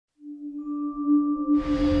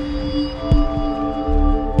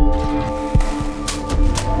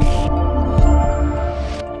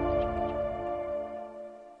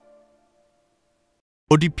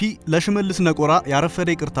ኦዲፒ ለሽመልስ ነቆራ ያረፈደ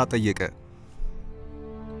ይቅርታ ጠየቀ።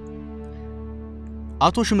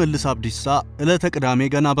 አቶ ሽመልስ አብዲሳ ዕለተ ቅዳሜ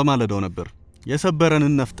ገና በማለዳው ነበር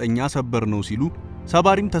የሰበረንን ነፍጠኛ ሰበር ነው ሲሉ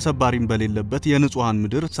ሰባሪም ተሰባሪም በሌለበት የንጹሃን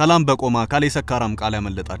ምድር ሰላም በቆማ አካል የሰካራም ቃል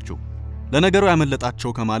ያመለጣቸው። ለነገሩ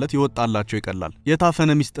ያመለጣቸው ከማለት ይወጣላቸው ይቀላል።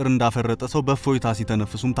 የታፈነ ሚስጥር እንዳፈረጠ ሰው በፎይታ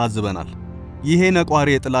ሲተነፍሱም ታዝበናል። ይሄ ነቋሪ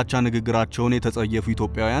የጥላቻ ንግግራቸውን የተጸየፉ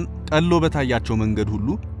ኢትዮጵያውያን ቀሎ በታያቸው መንገድ ሁሉ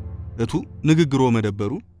እቱ ንግግሮ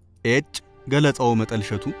መደበሩ ኤጭ ገለጻው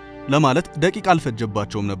መጠልሸቱ ለማለት ደቂቃ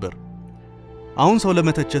አልፈጀባቸውም ነበር። አሁን ሰው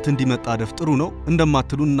ለመተቸት እንዲመጣ ደፍጥሩ ነው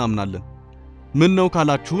እንደማትሉ እናምናለን። ምን ነው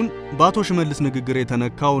ካላችሁን ባቶ ሽመልስ ንግግር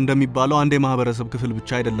የተነካው እንደሚባለው አንድ የማህበረሰብ ክፍል ብቻ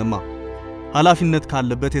አይደለማ። ኃላፊነት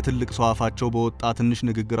ካለበት የትልቅ ሰው አፋቸው በወጣ ትንሽ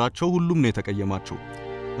ንግግራቸው ሁሉም ነው የተቀየማቸው።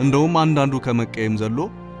 እንደውም አንዳንዱ ከመቀየም ዘሎ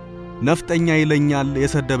ነፍጠኛ ይለኛል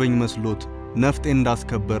የሰደበኝ መስሎት ነፍጤ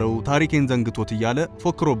እንዳስከበረው ታሪኬን ዘንግቶት እያለ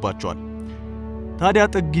ፎክሮባቸዋል። ታዲያ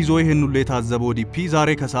ጥግ ይዞ ይሄን ሁሉ የታዘበው ኦዲፒ ዛሬ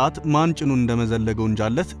ከሰዓት ማንጭኑን እንደመዘለገው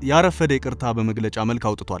እንጃለት ያረፈደ ይቅርታ በመግለጫ መልክ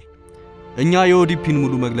አውጥቷል። እኛ የኦዲፒን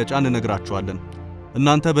ሙሉ መግለጫ እንነግራችኋለን።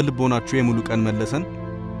 እናንተ በልቦናችሁ የሙሉ ቀን መለሰን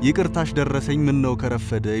ይቅርታሽ ደረሰኝ ምን ነው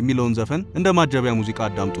ከረፈደ የሚለውን ዘፈን እንደ ማጀቢያ ሙዚቃ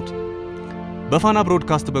አዳምጡት። በፋና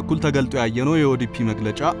ብሮድካስት በኩል ተገልጦ ያየነው የኦዲፒ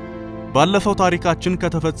መግለጫ ባለፈው ታሪካችን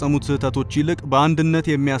ከተፈጸሙት ስህተቶች ይልቅ በአንድነት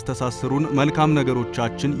የሚያስተሳስሩን መልካም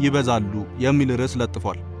ነገሮቻችን ይበዛሉ የሚል ርዕስ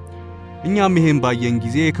ለጥፏል። እኛም ይሄን ባየን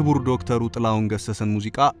ጊዜ የክቡር ዶክተሩ ጥላውን ገሰሰን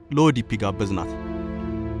ሙዚቃ ለኦዲፒ ጋበዝናት።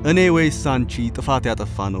 እኔ ወይስ አንቺ ጥፋት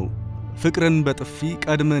ያጠፋ ነው ፍቅርን በጥፊ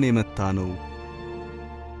ቀድመን የመታ ነው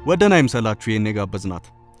ወደና ይምሰላችሁ ይሄን ጋበዝናት።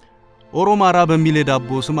 ኦሮማራ በሚል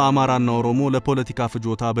የዳቦ ስም አማራና ኦሮሞ ለፖለቲካ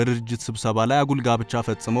ፍጆታ በድርጅት ስብሰባ ላይ አጉል ጋብቻ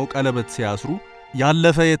ፈጽመው ቀለበት ሲያስሩ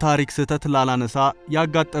ያለፈ የታሪክ ስህተት ላላነሳ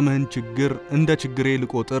ያጋጠመህን ችግር እንደ ችግሬ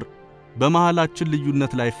ልቆጥር በመሃላችን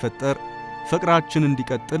ልዩነት ላይ ፈጠር ፍቅራችን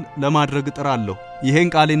እንዲቀጥል ለማድረግ ጥራለሁ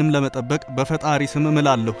ይሄን ቃሌንም ለመጠበቅ በፈጣሪ ስም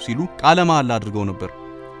እምላለሁ ሲሉ ቃለ መሐላ አድርገው ነበር።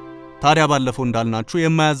 ታዲያ ባለፈው እንዳልናችሁ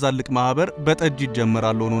የማያዛልቅ ማህበር በጠጅ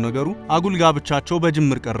ይጀምራል ሆኖ ነገሩ አጉል ጋብቻቸው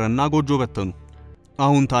በጅምር ቀረና ጎጆ በተኑ።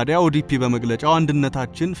 አሁን ታዲያ ኦዲፒ በመግለጫው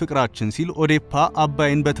አንድነታችን ፍቅራችን ሲል ኦዴፓ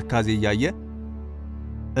አባይን በትካዜ ያያየ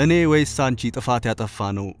እኔ ወይስ አንቺ ጥፋት ያጠፋ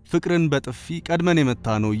ነው ፍቅርን በጥፊ ቀድመን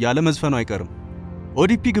የመታ ነው ያለ መዝፈኑ አይቀርም።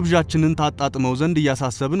 ኦዲፒ ግብዣችንን ታጣጥመው ዘንድ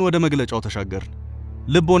ያሳሰብን ወደ መግለጫው ተሻገርን።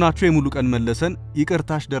 ልቦናችሁ የሙሉ ቀን መለሰን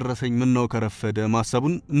ይቅርታሽ ደረሰኝ ምን ነው ከረፈደ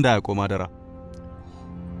ማሰቡን እንዳያቆም አደራ።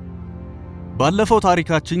 ባለፈው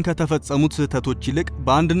ታሪካችን ከተፈጸሙት ስህተቶች ይልቅ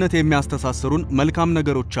በአንድነት የሚያስተሳስሩን መልካም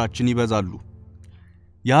ነገሮቻችን ይበዛሉ።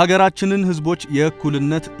 የሀገራችንን ህዝቦች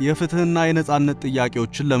የእኩልነት የፍትህና የነጻነት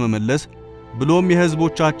ጥያቄዎችን ለመመለስ ብሎም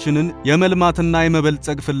የህዝቦቻችንን የመልማትና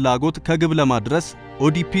የመበልጸግ ፍላጎት ከግብ ለማድረስ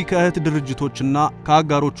ኦዲፒ ከእህት ድርጅቶችና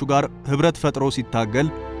ከአጋሮቹ ጋር ህብረት ፈጥሮ ሲታገል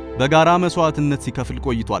በጋራ መስዋዕትነት ሲከፍል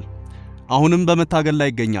ቆይቷል። አሁንም በመታገል ላይ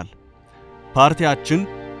ይገኛል። ፓርቲያችን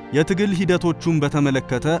የትግል ሂደቶቹን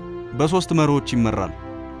በተመለከተ በሶስት መርሆች ይመራል።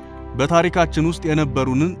 በታሪካችን ውስጥ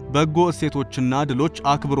የነበሩንን በጎ እሴቶችና ድሎች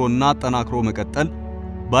አክብሮና አጠናክሮ መቀጠል፣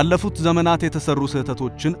 ባለፉት ዘመናት የተሰሩ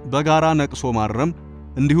ስህተቶችን በጋራ ነቅሶ ማረም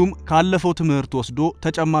እንዲሁም ካለፈው ትምህርት ወስዶ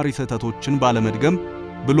ተጨማሪ ስህተቶችን ባለመድገም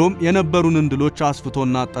ብሎም የነበሩንን ድሎች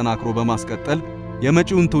አስፍቶና አጠናክሮ በማስቀጠል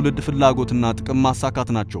የመጪውን ትውልድ ፍላጎትና ጥቅም ማሳካት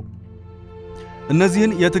ናቸው።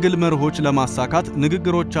 እነዚህን የትግል መርሆች ለማሳካት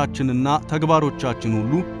ንግግሮቻችንና ተግባሮቻችን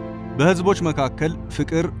ሁሉ በህዝቦች መካከል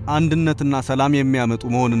ፍቅር፣ አንድነትና ሰላም የሚያመጡ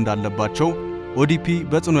መሆን እንዳለባቸው ኦዲፒ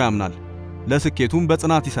በጽኑ ያምናል። ለስኬቱም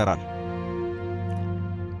በጽናት ይሰራል።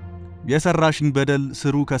 የሰራሽኝ በደል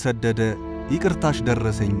ስሩ ከሰደደ ይቅርታሽ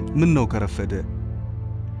ደረሰኝ ምን ነው ከረፈደ።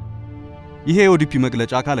 ይሄ ኦዲፒ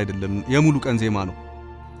መግለጫ አካል አይደለም፣ የሙሉ ቀን ዜማ ነው።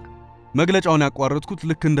 መግለጫውን ያቋረጥኩት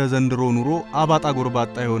ልክ እንደ ዘንድሮ ኑሮ አባጣ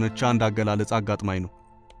ጎርባጣ የሆነች አንድ አገላለጽ አጋጥማኝ ነው።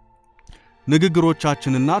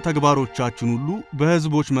 ንግግሮቻችንና ተግባሮቻችን ሁሉ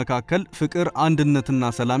በህዝቦች መካከል ፍቅር፣ አንድነትና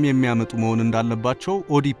ሰላም የሚያመጡ መሆን እንዳለባቸው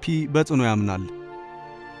ኦዲፒ በጽኑ ያምናል።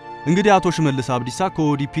 እንግዲህ አቶ ሽመልስ አብዲሳ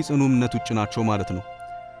ከኦዲፒ ጽኑ እምነት ውጭ ናቸው ማለት ነው።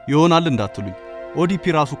 ይሆናል እንዳትሉኝ ኦዲፒ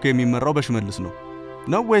ራሱ የሚመራው በሽመልስ ነው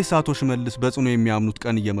ወይስ አቶ ሽመልስ በጽኑ የሚያምኑት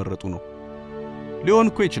ቀን እየመረጡ ነው? ሊሆን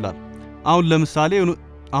እኮ ይችላል።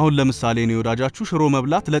 አሁን ለምሳሌ ነው ወዳጃችሁ ሽሮ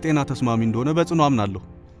መብላት ለጤና ተስማሚ እንደሆነ በጽኑ አምናለሁ።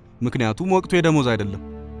 ምክንያቱም ወቅቱ የደሞዝ አይደለም።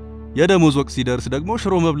 የደሞዝ ወቅት ሲደርስ ደግሞ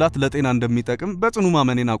ሽሮ መብላት ለጤና እንደሚጠቅም በጽኑ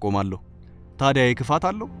ማመኔን አቆማለሁ። ታዲያ ይክፋት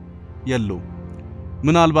አለው የለው?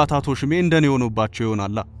 ምናልባት አቶ ሽሜ እንደኔ ሆኖባቸው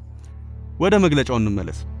ይሆናላ። ወደ መግለጫው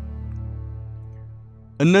እንመለስ።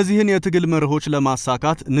 እነዚህን የትግል መርሆች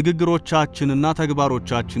ለማሳካት ንግግሮቻችንና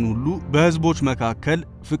ተግባሮቻችን ሁሉ በህዝቦች መካከል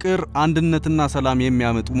ፍቅር፣ አንድነትና ሰላም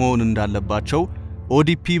የሚያመጡ መሆን እንዳለባቸው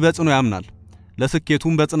ኦዲፒ በጽኑ ያምናል።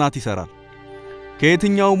 ለስኬቱም በጽናት ይሰራል።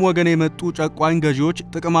 ከየትኛውም ወገን የመጡ ጨቋኝ ገዢዎች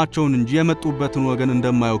ጥቅማቸውን እንጂ የመጡበትን ወገን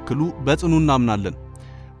እንደማይወክሉ በጽኑ እናምናለን።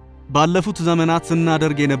 ባለፉት ዘመናት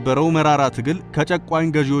ስናደርግ የነበረው መራራ ትግል ከጨቋኝ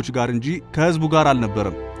ገዢዎች ጋር እንጂ ከህዝቡ ጋር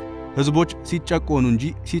አልነበረም። ህዝቦች ሲጨቆኑ እንጂ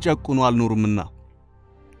ሲጨቁኑ አልኖሩምና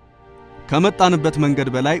ከመጣንበት መንገድ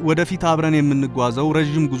በላይ ወደፊት አብረን የምንጓዘው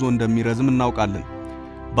ረጅም ጉዞ እንደሚረዝም እናውቃለን።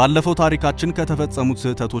 ባለፈው ታሪካችን ከተፈጸሙት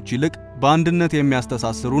ስህተቶች ይልቅ በአንድነት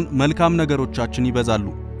የሚያስተሳስሩን መልካም ነገሮቻችን ይበዛሉ።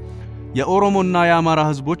 የኦሮሞና የአማራ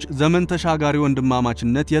ህዝቦች ዘመን ተሻጋሪ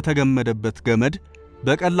ወንድማማችነት የተገመደበት ገመድ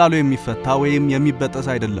በቀላሉ የሚፈታ ወይም የሚበጠስ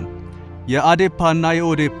አይደለም። የአዴፓና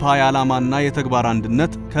የኦዴፓ የዓላማና የተግባር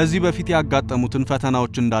አንድነት ከዚህ በፊት ያጋጠሙትን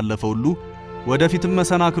ፈተናዎች እንዳለፈው ሁሉ ወደፊትም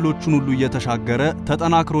መሰናክሎቹን ሁሉ እየተሻገረ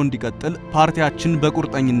ተጠናክሮ እንዲቀጥል ፓርቲያችን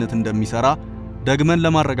በቁርጠኝነት እንደሚሰራ ደግመን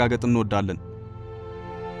ለማረጋገጥ እንወዳለን።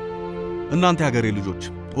 እናንተ ያገሬ ልጆች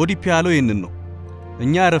ኦዲፒ ያለው ይሄንን ነው።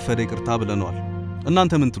 እኛ ያረፈደ ይቅርታ ብለናል።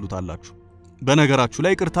 እናንተ ምን ትሉታላችሁ? በነገራችሁ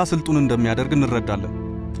ላይ ይቅርታ ስልጡን እንደሚያደርግ እንረዳለን።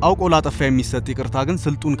 አውቆ ላጠፋ የሚሰጥ ይቅርታ ግን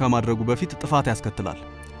ስልጡን ከማድረጉ በፊት ጥፋት ያስከትላል።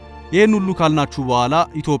 ይሄን ሁሉ ካልናችሁ በኋላ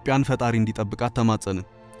ኢትዮጵያን ፈጣሪ እንዲጠብቃት ተማጸንን።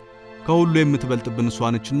 ከሁሉ የምትበልጥብን እሷ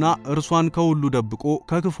ነችና እርሷን ከሁሉ ደብቆ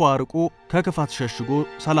ከክፉ አርቆ ከክፋት ሸሽጎ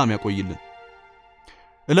ሰላም ያቆይልን።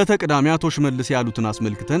 ዕለተ ቅዳሜ አቶ ሽመልስ ያሉትን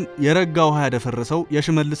አስመልክተን የረጋ ውሃ ያደፈረሰው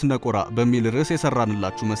የሽመልስ ነቆራ በሚል ርዕስ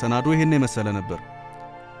የሰራንላችሁ መሰናዶ ይሄን የመሰለ ነበር።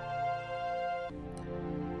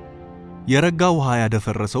 የረጋ ውሃ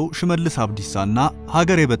ያደፈረሰው ሽመልስ አብዲሳና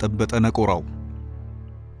ሀገር የበጠበጠ ነቆራው።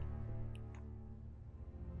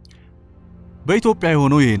 በኢትዮጵያ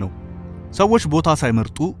የሆነው ይሄ ነው። ሰዎች ቦታ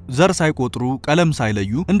ሳይመርጡ ዘር ሳይቆጥሩ ቀለም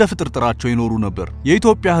ሳይለዩ እንደ ፍጥርጥራቸው ይኖሩ ነበር።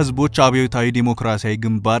 የኢትዮጵያ ህዝቦች አብዮታዊ ዲሞክራሲያዊ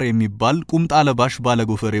ግንባር የሚባል ቁምጣ ለባሽ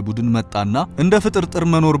ባለጎፈሬ ቡድን መጣና እንደ ፍጥርጥር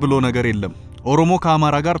መኖር ብሎ ነገር የለም። ኦሮሞ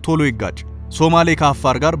ከአማራ ጋር ቶሎ ይጋጭ፣ ሶማሌ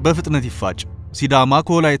ከአፋር ጋር በፍጥነት ይፋጭ፣ ሲዳማ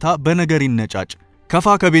ከወላይታ በነገር ይነጫጭ፣ ከፋ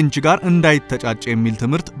ከቤንች ጋር እንዳይተጫጭ የሚል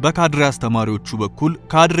ትምህርት በካድሬ አስተማሪዎቹ በኩል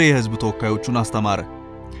ካድሬ የህዝብ ተወካዮቹን አስተማረ።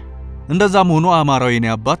 እንደዛም ሆኖ አማራው የኔ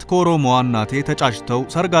አባት ከኦሮሞ እናቴ ተጫጭተው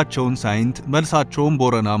ሰርጋቸውን ሳይንት መልሳቸውን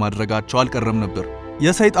ቦረና ማድረጋቸው አልቀረም ነበር።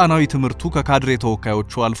 የሰይጣናዊ ትምህርቱ ከካድሬ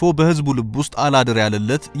ተወካዮቹ አልፎ በህዝቡ ልብ ውስጥ አላድር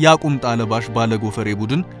ያለለት ያቁምጣ ለባሽ ባለጎፈሬ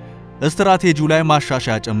ቡድን ስትራቴጂው ላይ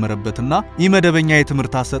ማሻሻያ ጨመረበትና ኢመደበኛ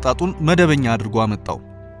የትምህርት አሰጣጡን መደበኛ አድርጎ አመጣው።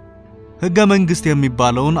 ህገ መንግስት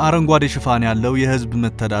የሚባለውን አረንጓዴ ሽፋን ያለው የህዝብ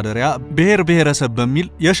መተዳደሪያ ብሔር ብሔረሰብ በሚል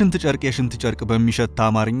የሽንት ጨርቅ በሚሸታ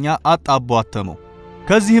አማርኛ አጣቦ አተመው።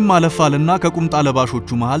 ከዚህም አለፋልና ከቁምጣ ለባሾቹ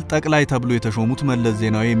መሃል ጠቅላይ ተብሎ የተሾሙት መለስ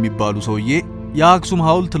ዜናዊ የሚባሉ ሰውዬ የአክሱም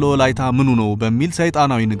ሐውልት ለወላይታ ምኑ ነው በሚል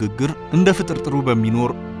ሰይጣናዊ ንግግር እንደ ፍጥርጥሩ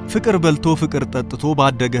በሚኖር ፍቅር በልቶ ፍቅር ጠጥቶ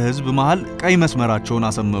ባደገ ህዝብ መሃል ቀይ መስመራቸውን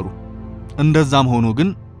አሰመሩ። እንደዛም ሆኖ ግን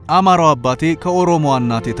አማራው አባቴ ከኦሮሞ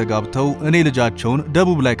እናቴ ተጋብተው እኔ ልጃቸውን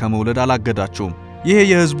ደቡብ ላይ ከመውለድ አላገዳቸውም። ይሄ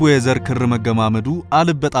የህዝቡ የዘር ክር መገማመዱ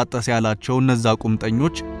አልበጣጠስ ያላቸው እነዛ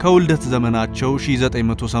ቁምጠኞች ከውልደት ዘመናቸው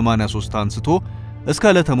 1983 አንስቶ እስከ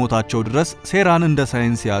ለተሞታቸው ድረስ ሴራን እንደ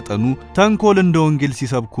ሳይንስ ያጠኑ ተንኮል እንደ ወንጌል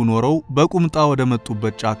ሲሰብኩ ኖረው በቁምጣ ወደ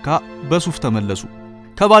መጡበት ጫካ በሱፍ ተመለሱ።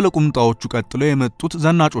 ከባለ ቁምጣዎቹ ቀጥሎ የመጡት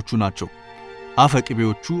ዘናጮቹ ናቸው።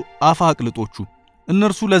 አፈቅቤዎቹ፣ አፋቅልጦቹ።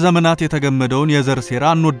 እነርሱ ለዘመናት የተገመደውን የዘር ሴራ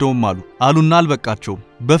አንወደውም አሉና አልበቃቸው።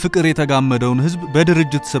 በፍቅር የተጋመደውን ህዝብ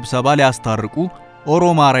በድርጅት ስብሰባ ሊያስታርቁ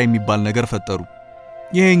ኦሮማራ የሚባል ነገር ፈጠሩ።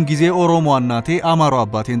 ይሄን ጊዜ ኦሮሞ እናቴ አማራው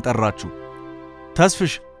አባቴን ጠራችው።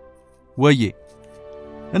 ተስፍሽ ወዬ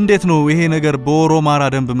እንዴት ነው ይሄ ነገር በኦሮማራ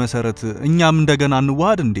ደንብ መሰረት እኛም እንደገና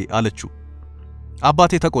እንዋሃድ እንዴ አለችው።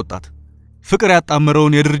 አባቴ ተቆጣት። ፍቅር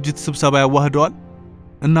ያጣመረውን የድርጅት ስብሰባ ያዋህደዋል?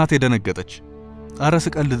 እናቴ ደነገጠች። አረ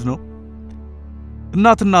ስቀልድ ነው።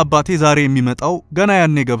 እናትና አባቴ ዛሬ የሚመጣው ገና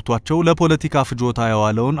ያኔ ገብቷቸው ለፖለቲካ ፍጆታ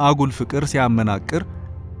ያዋለውን አጉል ፍቅር ሲያመናቅር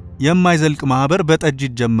የማይዘልቅ ማህበር በጠጅ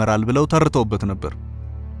ይጀመራል ብለው ተርተውበት ነበር።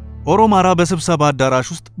 ኦሮማራ በስብሰባ አዳራሽ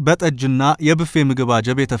ውስጥ በጠጅና የብፌ ምግብ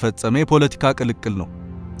አጀብ የተፈጸመ የፖለቲካ ቅልቅል ነው።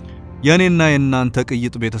 የኔና የናንተ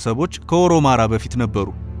ቅይጥ ቤተሰቦች ከኦሮማራ በፊት ነበሩ።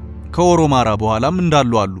 ከኦሮማራ በኋላም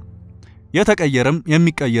እንዳሉ አሉ። የተቀየረም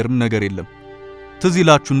የሚቀየርም ነገር የለም።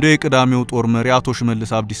 ትዚላችሁ እንደ የቅዳሜው ጦር መሪ አቶ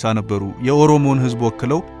ሽመልስ አብዲሳ ነበሩ የኦሮሞን ህዝብ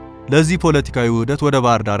ወክለው ለዚህ ፖለቲካዊ ውህደት ወደ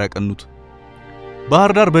ባህር ዳር ያቀኑት።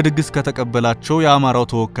 ባህር ዳር በድግስ ከተቀበላቸው የአማራው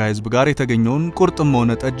ተወካይ ህዝብ ጋር የተገኘውን ቁርጥም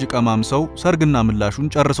ሆነ ጠጅ ቀማምሰው ሰርግና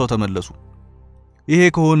ምላሹን ጨርሰው ተመለሱ። ይሄ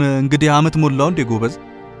ከሆነ እንግዲህ አመት ሞላው እንደ ጎበዝ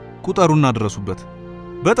ቁጠሩና ድረሱበት።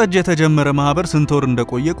 በጠጅ የተጀመረ ማህበር ስንት ወር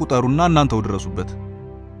እንደቆየ ቁጠሩና እናንተው ድረሱበት።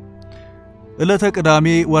 ዕለተ ቅዳሜ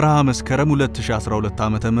ወርሃ መስከረም 2012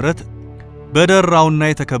 ዓመተ ምህረት በደራውና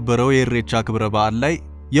የተከበረው የኢሬቻ ክብረ በዓል ላይ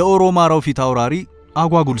የኦሮማራው ፊት አውራሪ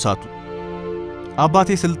አጓጉል ሳቱ። አባቴ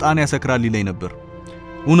ስልጣን ያሰክራል ይለኝ ነበር።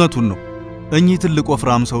 እውነቱን ነው። እኚህ ትልቅ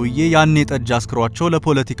ወፍራም ሰውዬ ያኔ ጠጅ አስክሯቸው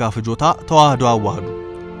ለፖለቲካ ፍጆታ ተዋህዶ አዋህዱ።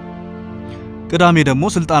 ቅዳሜ ደግሞ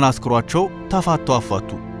ስልጣን አስክሯቸው ተፋተው አፋቱ።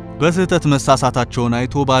 በስህተት መሳሳታቸውን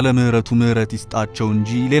አይቶ ባለ ምህረቱ ምህረት ይስጣቸው እንጂ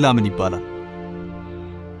ሌላ ምን ይባላል?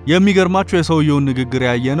 የሚገርማቸው የሰውየውን ንግግር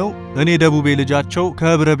ያየነው እኔ ደቡቤ ልጃቸው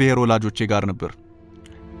ከህብረ ብሔር ወላጆቼ ጋር ነበር።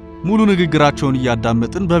 ሙሉ ንግግራቸውን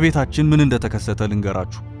እያዳመጥን በቤታችን ምን እንደተከሰተ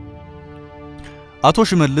ልንገራችሁ። አቶ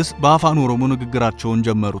ሽመልስ በአፋን ኦሮሞ ንግግራቸውን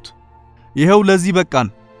ጀመሩት። ይሄው ለዚህ በቃን።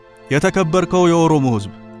 የተከበርከው የኦሮሞ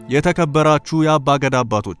ህዝብ፣ የተከበራችሁ የአባ ገዳ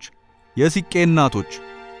አባቶች፣ የሲቄ እናቶች፣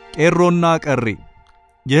 ቄሮና ቀሬ፣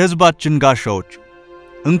 የህዝባችን ጋሻዎች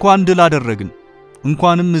እንኳን ድል አደረግን፣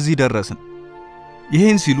 እንኳንም እዚህ ደረስን።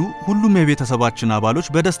 ይሄን ሲሉ ሁሉም የቤተሰባችን አባሎች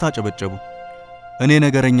በደስታ ጨበጨቡ። እኔ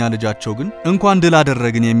ነገረኛ ልጃቸው ግን እንኳን ድል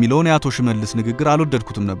አደረግን የሚለውን የአቶ ሽመልስ ንግግር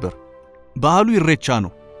አልወደድኩትም ነበር። በዓሉ ኢሬቻ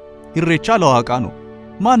ነው። ኢሬቻ ለዋቃ ነው።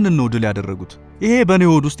 ማንን ነው ድል ያደረጉት? ይሄ በኔ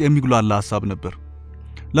ሆድ ውስጥ የሚጉላላ ሐሳብ ነበር።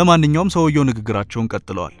 ለማንኛውም ሰውየው ንግግራቸውን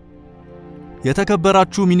ቀጥለዋል።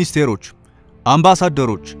 የተከበራችሁ ሚኒስቴሮች፣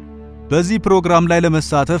 አምባሳደሮች፣ በዚህ ፕሮግራም ላይ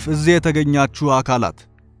ለመሳተፍ እዚህ የተገኛችሁ አካላት፣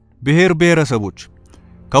 ብሔር ብሔረሰቦች፣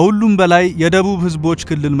 ከሁሉም በላይ የደቡብ ህዝቦች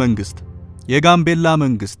ክልል መንግስት፣ የጋምቤላ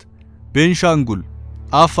መንግስት፣ ቤንሻንጉል፣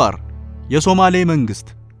 አፋር፣ የሶማሌ መንግስት፣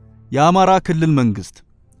 የአማራ ክልል መንግስት፣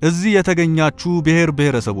 እዚህ የተገኛችሁ ብሔር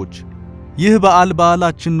ብሔረሰቦች፣ ይህ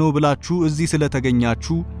በዓላችን ነው ብላችሁ እዚህ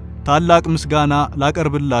ስለተገኛችሁ ታላቅ ምስጋና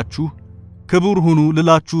ላቀርብላችሁ ክቡር ሁኑ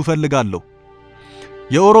ልላችሁ ፈልጋለሁ።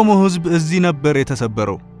 የኦሮሞ ህዝብ እዚህ ነበር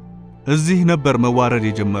የተሰበረው። እዚህ ነበር መዋረድ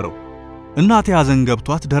የጀመረው። እናቴ ሐዘን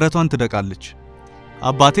ገብቷት ደረቷን ትደቃለች።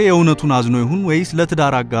 አባቴ የእውነቱን አዝኖ ይሁን ወይስ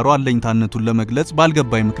ለትዳር አጋሩ አለኝታነቱን ለመግለጽ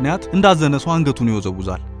ባልገባይ ምክንያት እንዳዘነ ሰው አንገቱን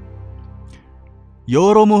ይወዘውዛል።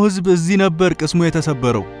 የኦሮሞ ህዝብ እዚህ ነበር ቅስሙ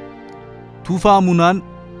የተሰበረው። ቱፋ ሙናን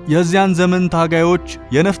የዚያን ዘመን ታጋዮች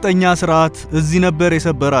የነፍጠኛ ስርዓት እዚህ ነበር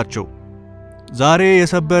የሰበራቸው። ዛሬ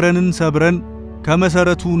የሰበረንን ሰብረን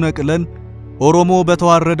ከመሰረቱ ነቅለን ኦሮሞ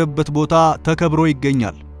በተዋረደበት ቦታ ተከብሮ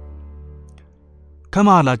ይገኛል።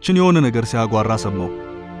 ከመሃላችን የሆነ ነገር ሲያጓራ ሰማው።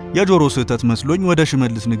 የጆሮ ስህተት መስሎኝ ወደ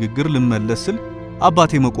ሽመልስ ንግግር ልመለስ ስል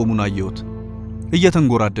አባቴ መቆሙን አየሁት።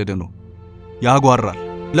 እየተንጎራደደ ነው። ያጓራል።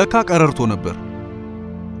 ለካ ቀረርቶ ነበር።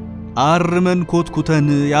 አርመን ኮትኩተን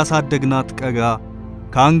ያሳደግናት ቀጋ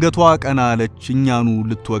ካንገቷ ቀና አለች እኛኑ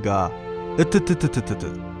ልትወጋ። እትትትትት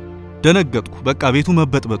ደነገጥኩ። በቃ ቤቱ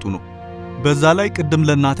መበጥበጡ ነው። በዛ ላይ ቅድም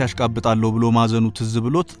ለእናቴ ያሽቃብጣለሁ ብሎ ማዘኑ ትዝ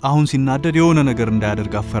ብሎት አሁን ሲናደድ የሆነ ነገር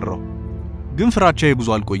እንዳያደርግ አፈራው። ግን ፍራቻዬ ብዙ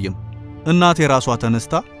አልቆየም። እናቴ ራሷ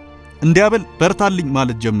ተነስታ እንዲያበል በርታልኝ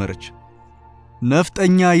ማለት ጀመረች።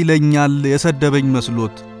 ነፍጠኛ ይለኛል የሰደበኝ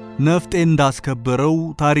መስሎት ነፍጤ እንዳስከበረው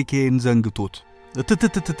ታሪኬን ዘንግቶት።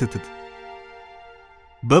 እትትትትት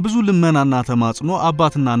በብዙ ልመናና ተማጽኖ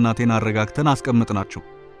አባትና እናቴን አረጋግተን አስቀምጥናቸው።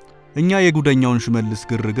 እኛ የጉደኛውን ሽመልስ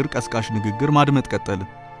ግርግር ቀስቃሽ ንግግር ማድመጥ ቀጠልን።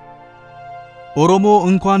 ኦሮሞ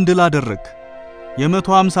እንኳን ድል አደረክ።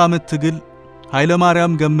 የ150 ዓመት ትግል ኃይለ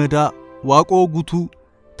ማርያም ገመዳ፣ ዋቆ ጉቱ፣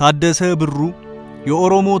 ታደሰ ብሩ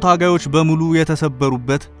የኦሮሞ ታጋዮች በሙሉ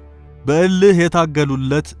የተሰበሩበት በእልህ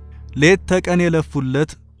የታገሉለት ሌት ተቀን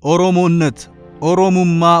የለፉለት ኦሮሞነት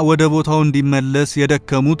ኦሮሙማ ወደ ቦታው እንዲመለስ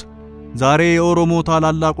የደከሙት ዛሬ የኦሮሞ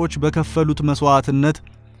ታላላቆች በከፈሉት መስዋዕትነት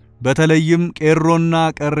በተለይም ቄሮና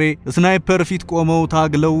ቀሬ ስናይፐር ፊት ቆመው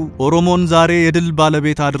ታግለው ኦሮሞን ዛሬ የድል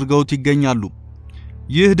ባለቤት አድርገውት ይገኛሉ።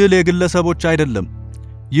 ይህ ድል የግለሰቦች አይደለም።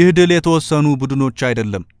 ይህ ድል የተወሰኑ ቡድኖች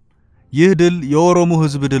አይደለም። ይህ ድል የኦሮሞ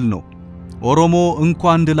ህዝብ ድል ነው። ኦሮሞ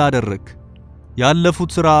እንኳን ድል አደረክ።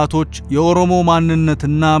 ያለፉት ስርዓቶች የኦሮሞ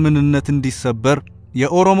ማንነትና ምንነት እንዲሰበር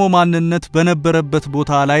የኦሮሞ ማንነት በነበረበት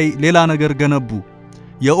ቦታ ላይ ሌላ ነገር ገነቡ።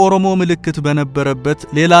 የኦሮሞ ምልክት በነበረበት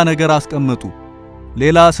ሌላ ነገር አስቀመጡ።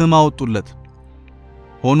 ሌላ ስም አወጡለት።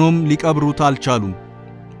 ሆኖም ሊቀብሩት አልቻሉም።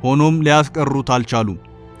 ሆኖም ሊያስቀሩት አልቻሉም።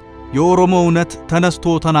 የኦሮሞ እውነት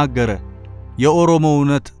ተነስቶ ተናገረ። የኦሮሞ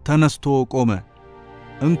እውነት ተነስቶ ቆመ።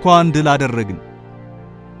 እንኳን ድል አደረግን።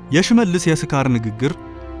 የሽመልስ የስካር ንግግር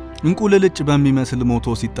እንቁልልጭ በሚመስል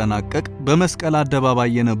ሞቶ ሲጠናቀቅ በመስቀል አደባባይ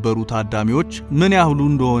የነበሩ ታዳሚዎች ምን ያህሉ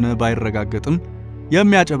እንደሆነ ባይረጋገጥም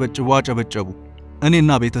የሚያጨበጭቡ አጨበጨቡ።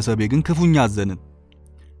 እኔና ቤተሰቤ ግን ክፉኛ አዘንን።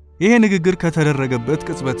 ይሄ ንግግር ከተደረገበት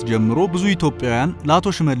ቅጽበት ጀምሮ ብዙ ኢትዮጵያውያን ለአቶ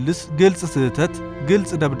ሽመልስ ግልጽ ስህተት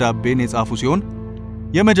ግልጽ ደብዳቤን የጻፉ ሲሆን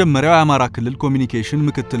የመጀመሪያው የአማራ ክልል ኮሚኒኬሽን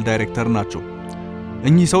ምክትል ዳይሬክተር ናቸው።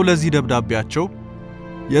 እኚህ ሰው ለዚህ ደብዳቤያቸው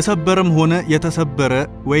የሰበረም ሆነ የተሰበረ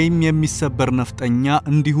ወይም የሚሰበር ነፍጠኛ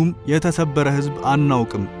እንዲሁም የተሰበረ ህዝብ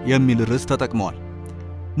አናውቅም የሚል ርዕስ ተጠቅመዋል።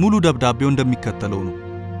 ሙሉ ደብዳቤው እንደሚከተለው ነው።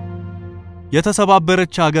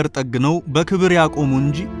 የተሰባበረች ሀገር ጠግነው በክብር ያቆሙ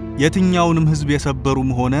እንጂ የትኛውንም ህዝብ የሰበሩም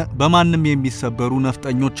ሆነ በማንም የሚሰበሩ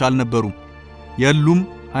ነፍጠኞች አልነበሩም፣ የሉም፣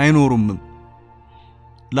 አይኖሩምም።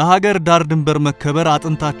 ለሀገር ዳር ድንበር መከበር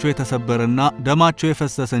አጥንታቸው የተሰበረና ደማቸው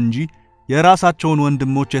የፈሰሰ እንጂ የራሳቸውን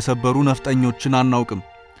ወንድሞች የሰበሩ ነፍጠኞችን አናውቅም።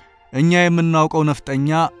 እኛ የምናውቀው ነፍጠኛ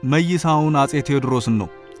መይሳውን አጼ ቴዎድሮስን ነው።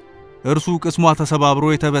 እርሱ ቅስሟ ተሰባብሮ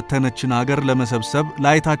የተበተነችን ሀገር ለመሰብሰብ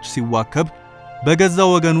ላይታች ሲዋከብ በገዛ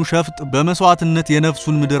ወገኑ ሸፍጥ በመስዋዕትነት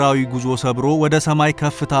የነፍሱን ምድራዊ ጉዞ ሰብሮ ወደ ሰማይ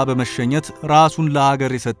ከፍታ በመሸኘት ራሱን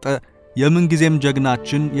ለሀገር የሰጠ የምንጊዜም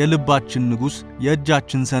ጀግናችን የልባችን ንጉስ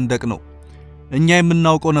የእጃችን ሰንደቅ ነው። እኛ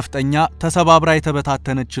የምናውቀው ነፍጠኛ ተሰባብራ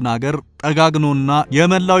የተበታተነችን ሀገር ጠጋግኖና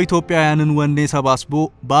የመላው ኢትዮጵያውያንን ወኔ ሰባስቦ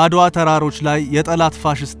በአድዋ ተራሮች ላይ የጠላት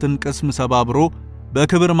ፋሽስትን ቅስም ሰባብሮ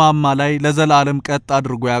በክብር ማማ ላይ ለዘላለም ቀጥ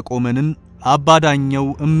አድርጎ ያቆመንን አባዳኘው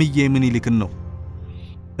እምዬ ምኒልክን ነው።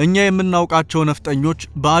 እኛ የምናውቃቸው ነፍጠኞች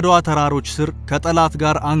በአድዋ ተራሮች ስር ከጠላት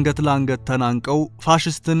ጋር አንገት ለአንገት ተናንቀው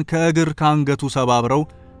ፋሽስትን ከእግር ካንገቱ ሰባብረው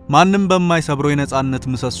ማንም በማይሰብረው የነጻነት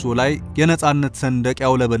ምሰሶ ላይ የነጻነት ሰንደቅ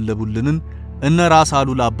ያውለበለቡልንን እነ ራስ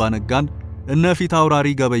አሉላ አባ ነጋን፣ እነ ፊት አውራሪ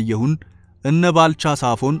ገበየሁን፣ እነ ባልቻ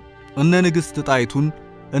ሳፎን፣ እነ ንግስት ጣይቱን፣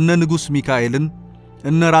 እነ ንጉስ ሚካኤልን፣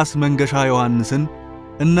 እነ ራስ መንገሻ ዮሐንስን፣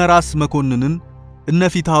 እነ ራስ መኮንንን፣ እነ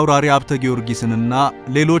ፊት አውራሪ አብተ ጊዮርጊስንና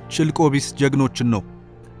ሌሎች እልቆቢስ ጀግኖችን ነው።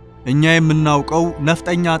 እኛ የምናውቀው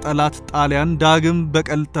ነፍጠኛ ጠላት ጣሊያን ዳግም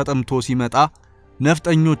በቀል ተጠምቶ ሲመጣ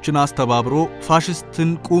ነፍጠኞችን አስተባብሮ ፋሽስትን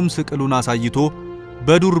ቁም ስቅሉን አሳይቶ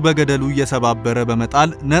በዱር በገደሉ እየሰባበረ በመጣል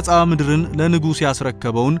ነፃ ምድርን ለንጉስ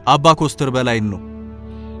ያስረከበውን አባ ኮስተር በላይን ነው።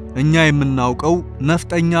 እኛ የምናውቀው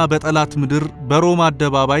ነፍጠኛ በጠላት ምድር በሮማ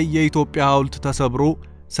አደባባይ የኢትዮጵያ ሐውልት ተሰብሮ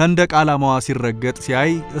ሰንደቅ ዓላማዋ ሲረገጥ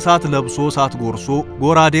ሲያይ እሳት ለብሶ እሳት ጎርሶ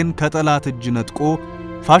ጎራዴን ከጠላት እጅ ነጥቆ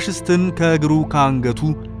ፋሽስትን ከእግሩ ካንገቱ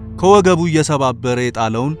ከወገቡ እየሰባበረ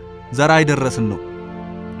የጣለውን ዘራይ ደረስን ነው።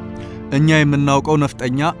 እኛ የምናውቀው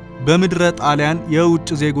ነፍጠኛ በምድረ ጣሊያን የውጭ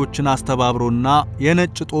ዜጎችን አስተባብሮና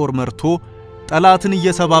የነጭ ጦር መርቶ ጠላትን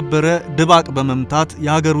እየሰባበረ ድባቅ በመምታት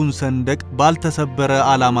የሀገሩን ሰንደቅ ባልተሰበረ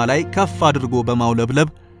ዓላማ ላይ ከፍ አድርጎ በማውለብለብ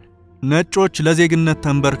ነጮች ለዜግነት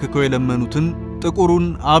ተንበርክከው የለመኑትን ጥቁሩን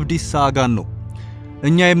አብዲሳ አጋን ነው።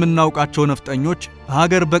 እኛ የምናውቃቸው ነፍጠኞች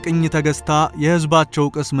ሀገር በቅኝ ተገዝታ የህዝባቸው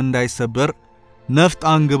ቅስም እንዳይሰበር ነፍጥ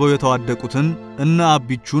አንግበው የተዋደቁትን እነ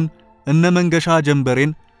አቢቹን፣ እነ መንገሻ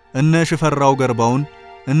ጀንበሬን፣ እነ ሽፈራው ገርባውን፣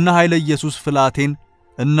 እነ ኃይለ ኢየሱስ ፍላቴን፣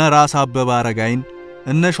 እነ ራስ አበባ አረጋይን፣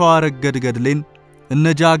 እነ ሸዋረገድ ገድሌን፣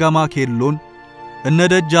 እነ ጃጋማ ኬሎን፣ እነ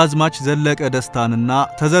ደጃዝማች ዘለቀ ደስታንና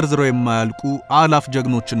ተዘርዝረው የማያልቁ አላፍ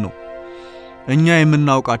ጀግኖችን ነው። እኛ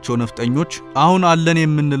የምናውቃቸው ነፍጠኞች አሁን አለን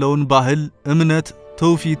የምንለውን ባህል፣ እምነት፣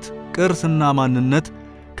 ትውፊት፣ ቅርስና ማንነት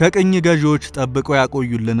ከቅኝ ገዢዎች ጠብቀው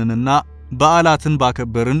ያቆዩልንንና በዓላትን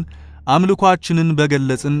ባከበርን አምልኳችንን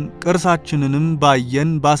በገለጽን ቅርሳችንንም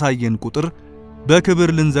ባየን ባሳየን ቁጥር በክብር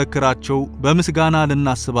ልንዘክራቸው በምስጋና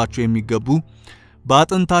ልናስባቸው የሚገቡ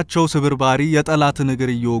ባጥንታቸው ስብርባሪ የጠላትን እግር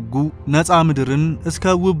እየወጉ ነፃ ምድርን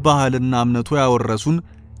እስከ ውብ ባህልና እምነቱ ያወረሱን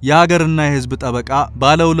የሀገርና የህዝብ ጠበቃ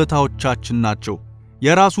ባለውለታዎቻችን ናቸው።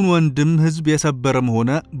 የራሱን ወንድም ህዝብ የሰበረም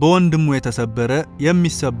ሆነ በወንድሙ የተሰበረ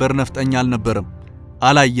የሚሰበር ነፍጠኛ አልነበረም፣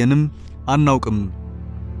 አላየንም፣ አናውቅም።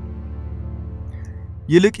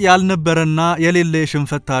 ይልቅ ያልነበረና የሌለ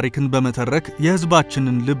የሽንፈት ታሪክን በመተረክ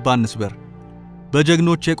የህዝባችንን ልብ አንስበር።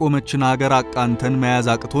 በጀግኖች የቆመችን ሀገር አቃንተን መያዝ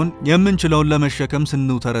አቅቶን የምንችለውን ለመሸከም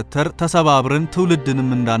ስንውተረተር ተሰባብረን ትውልድንም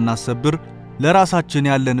እንዳናሰብር ለራሳችን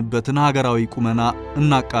ያለንበትን ሀገራዊ ቁመና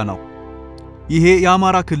እናቃናው። ይሄ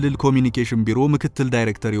የአማራ ክልል ኮሚኒኬሽን ቢሮ ምክትል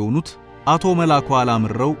ዳይሬክተር የሆኑት አቶ መላኩ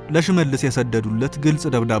አላምረው ለሽመልስ የሰደዱለት ግልጽ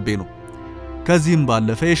ደብዳቤ ነው። ከዚህም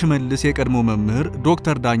ባለፈ የሽመልስ የቀድሞ መምህር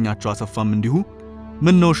ዶክተር ዳኛቸው አሰፋም እንዲሁ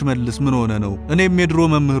ምን ነው ሽመልስ ምን ሆነ ነው እኔም የድሮ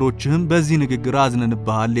መምህሮችህም በዚህ ንግግር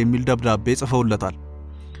አዝነንብሃል የሚል ደብዳቤ ጽፈውለታል።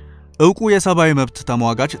 ዕውቁ የሰብአዊ መብት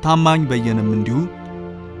ተሟጋች ታማኝ በየነም እንዲሁ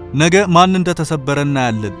ነገ ማን እንደተሰበረና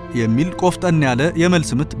ያለን የሚል ቆፍጠን ያለ የመልስ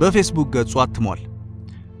ምት በፌስቡክ ገጹ አትሟል።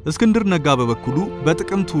 እስክንድር ነጋ በበኩሉ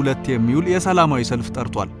በጥቅምት 2 የሚውል የሰላማዊ ሰልፍ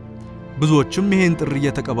ጠርቷል። ብዙዎችም ይሄን ጥሪ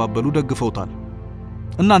እየተቀባበሉ ደግፈውታል።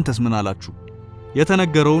 እናንተስ ምን አላችሁ?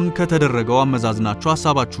 የተነገረውን ከተደረገው አመዛዝናችሁ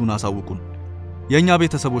ሐሳባችሁን አሳውቁን። የኛ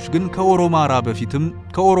ቤተሰቦች ግን ከኦሮማራ በፊትም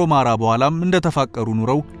ከኦሮማራ በኋላም እንደተፋቀሩ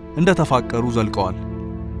ኑረው እንደተፋቀሩ ዘልቀዋል።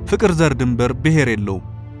 ፍቅር ዘር ድንበር ብሔር የለውም።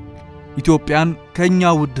 ኢትዮጵያን ከኛ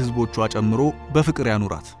ውድ ህዝቦቿ ጨምሮ በፍቅር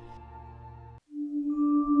ያኑራት።